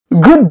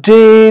Good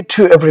day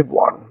to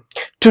everyone.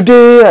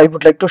 Today I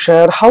would like to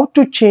share how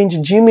to change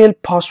Gmail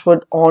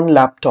password on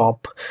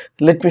laptop.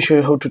 Let me show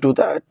you how to do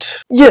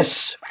that.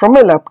 Yes, from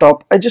my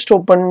laptop I just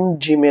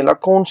opened Gmail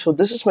account. So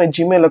this is my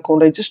Gmail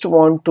account. I just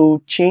want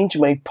to change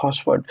my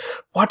password.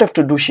 What I have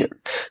to do here?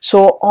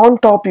 So on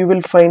top you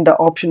will find the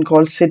option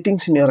called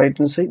settings in your right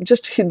hand side.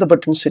 Just hit the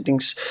button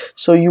settings.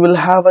 So you will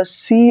have a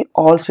see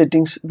all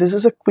settings. This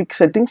is a quick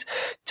settings.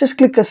 Just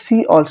click a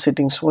see all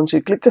settings. Once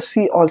you click a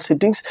see all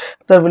settings,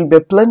 there will be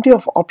plenty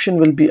of option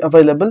will be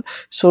available.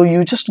 So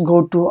you just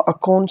go to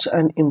accounts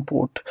and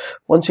import.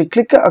 Once you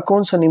click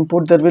accounts and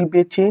import, there will be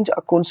a change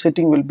account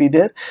setting will be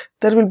there.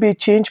 There will be a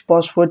change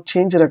password,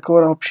 change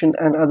recover option,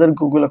 and other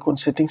Google account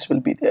settings will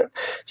be there.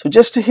 So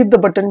just hit the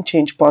button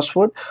change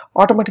password.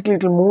 Automatically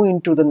it will move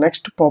into the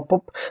next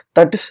pop-up,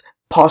 that is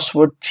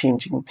password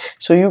changing.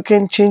 So you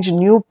can change a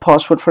new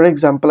password. For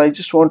example, I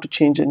just want to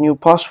change a new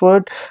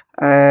password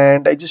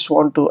and I just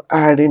want to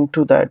add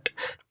into that,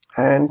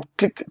 and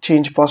click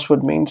change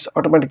password means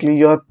automatically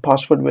your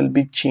password will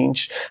be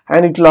changed,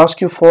 and it will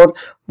ask you for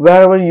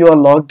wherever you are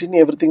logged in,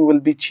 everything will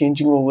be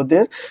changing over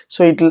there.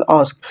 So it will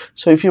ask,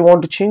 so if you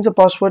want to change the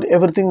password,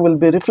 everything will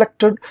be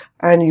reflected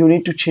and you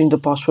need to change the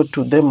password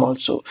to them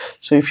also.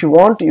 So if you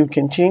want, you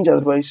can change,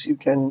 otherwise you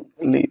can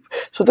leave.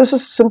 So this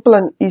is simple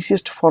and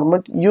easiest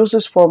format. Use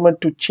this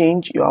format to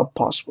change your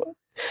password.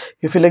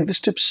 If you like these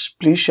tips,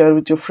 please share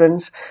with your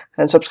friends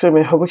and subscribe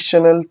my HowXT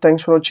channel.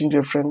 Thanks for watching,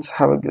 dear friends.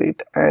 Have a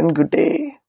great and good day.